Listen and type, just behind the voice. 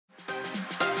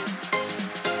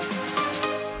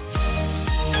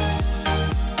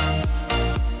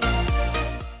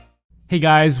Hey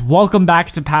guys, welcome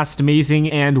back to Past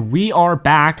Amazing, and we are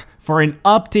back for an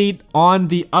update on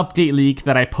the update leak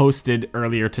that I posted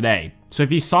earlier today. So if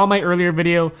you saw my earlier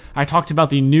video, I talked about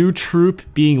the new troop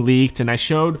being leaked, and I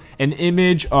showed an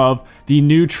image of the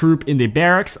new troop in the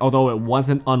barracks, although it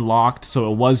wasn't unlocked,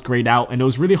 so it was grayed out, and it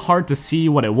was really hard to see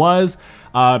what it was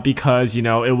because, you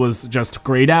know, it was just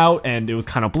grayed out and it was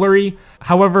kind of blurry.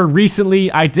 However,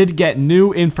 recently I did get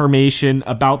new information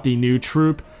about the new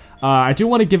troop. I do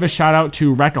want to give a shout out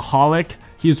to Recaholic.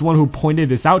 He's the one who pointed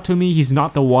this out to me. He's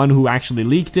not the one who actually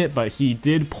leaked it, but he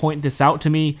did point this out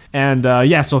to me. And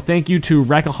yeah, so thank you to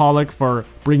Recaholic for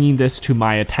bringing this to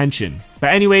my attention. But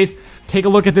anyways, take a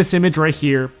look at this image right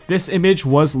here. This image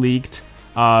was leaked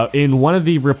in one of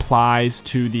the replies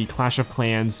to the Clash of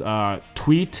Clans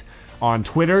tweet on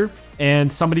Twitter.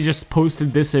 And somebody just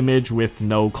posted this image with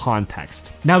no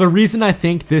context. Now, the reason I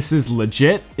think this is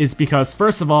legit is because,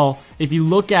 first of all, if you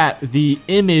look at the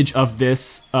image of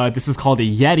this, this is called a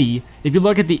YETI. If you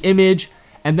look at the image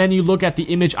and then you look at the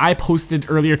image I posted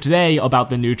earlier today about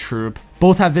the new troop,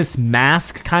 both have this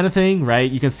mask kind of thing,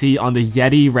 right? You can see on the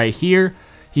YETI right here,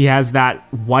 he has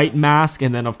that white mask,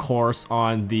 and then of course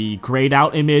on the grayed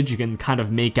out image, you can kind of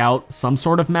make out some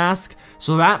sort of mask.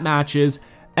 So that matches,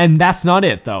 and that's not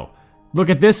it though. Look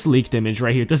at this leaked image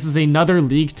right here. This is another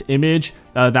leaked image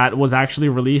that was actually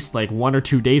released like 1 or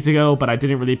 2 days ago, but I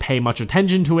didn't really pay much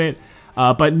attention to it.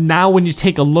 But now when you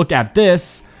take a look at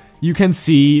this, you can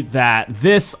see that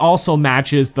this also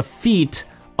matches the feet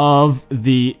of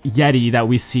the YETI that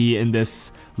we see in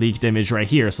this leaked image right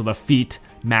here. So the feet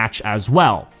match as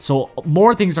well. So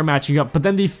more things are matching up, but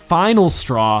then the final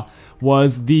straw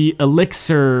was the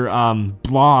elixir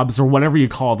blobs, or whatever you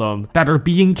call them, that are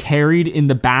being carried in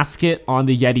the basket on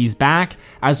the YETI's back,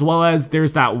 as well as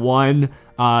there's that one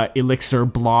elixir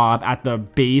blob at the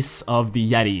base of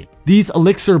the YETI. These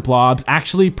elixir blobs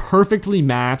actually perfectly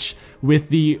match with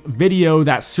the video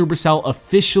that Supercell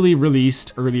officially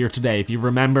released earlier today. If you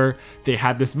remember, they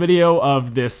had this video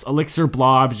of this elixir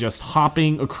blob just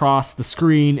hopping across the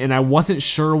screen, and I wasn't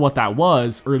sure what that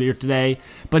was earlier today,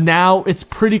 but now it's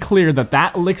pretty clear that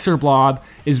that elixir blob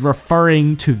is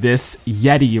referring to this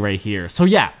YETI right here. So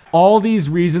yeah, all these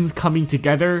reasons coming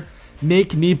together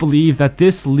make me believe that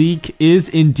this leak is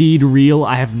indeed real.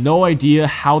 I have no idea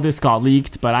how this got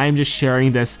leaked, but I am just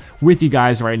sharing this with you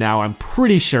guys right now. I'm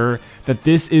pretty sure that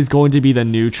this is going to be the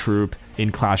new troop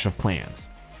in Clash of Clans.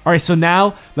 Alright, so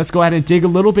now let's go ahead and dig a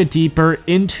little bit deeper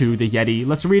into the YETI.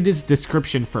 Let's read his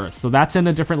description first. So that's in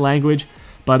a different language,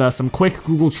 but some quick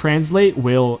Google Translate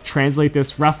will translate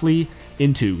this roughly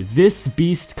into: this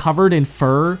beast covered in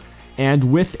fur and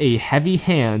with a heavy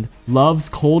hand loves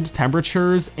cold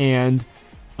temperatures and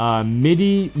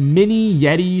mini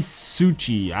YETI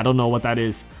Suchi, I don't know what that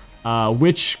is,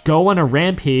 which go on a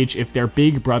rampage if their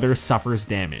big brother suffers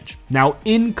damage. Now,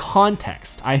 in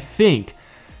context, I think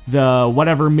the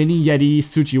whatever mini YETI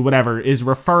Suchi whatever is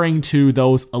referring to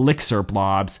those elixir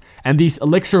blobs, and these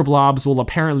elixir blobs will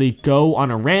apparently go on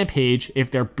a rampage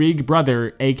if their big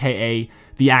brother, aka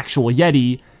the actual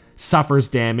YETI, suffers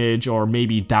damage or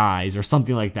maybe dies or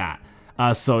something like that.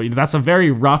 So that's a very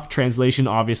rough translation.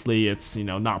 Obviously, it's, you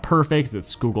know, not perfect.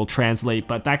 It's Google Translate,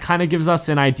 but that kind of gives us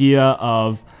an idea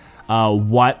of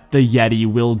what the YETI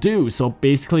will do. So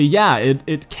basically, yeah,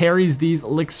 it carries these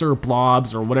elixir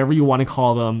blobs or whatever you want to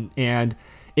call them, and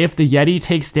if the YETI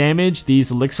takes damage, these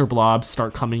elixir blobs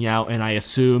start coming out, and I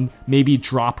assume maybe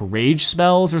drop rage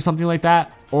spells or something like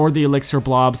that, or the elixir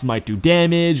blobs might do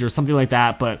damage or something like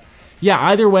that. But yeah,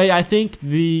 either way, I think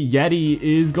the YETI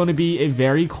is going to be a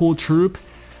very cool troop.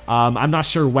 I'm not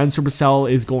sure when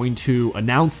Supercell is going to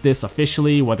announce this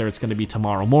officially, whether it's going to be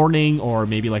tomorrow morning or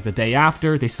maybe like the day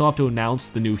after. They still have to announce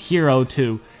the new hero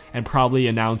too, and probably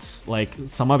announce like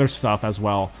some other stuff as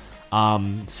well.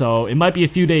 So it might be a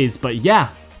few days, but yeah,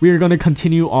 we are going to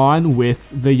continue on with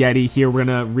the YETI here. We're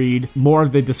going to read more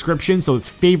of the description. So its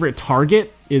favorite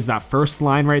target is that first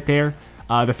line right there.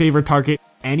 The favorite target,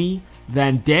 any.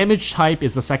 Then damage type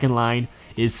is the second line,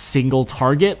 is single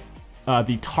target.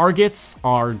 The targets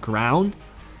are ground.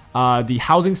 The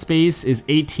housing space is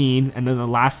 18, and then the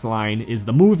last line is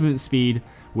the movement speed,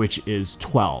 which is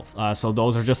 12. So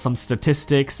those are just some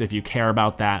statistics if you care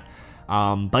about that.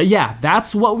 But yeah,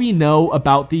 that's what we know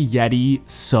about the YETI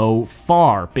so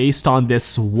far, based on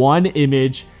this one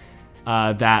image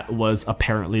that was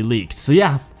apparently leaked. So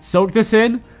yeah, soak this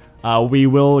in. We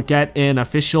will get an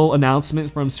official announcement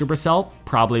from Supercell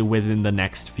probably within the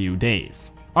next few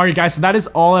days. Alright guys, so that is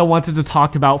all I wanted to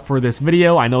talk about for this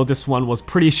video. I know this one was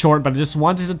pretty short, but I just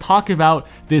wanted to talk about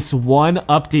this one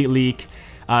update leak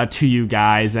to you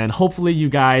guys, and hopefully you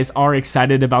guys are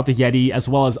excited about the YETI as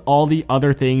well as all the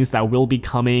other things that will be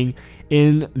coming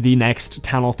in the next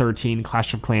Town Hall 13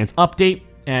 Clash of Clans update.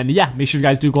 And yeah, make sure you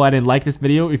guys do go ahead and like this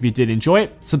video if you did enjoy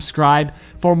it. Subscribe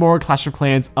for more Clash of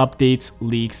Clans updates,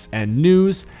 leaks, and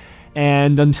news.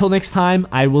 And until next time,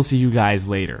 I will see you guys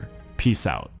later. Peace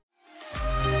out.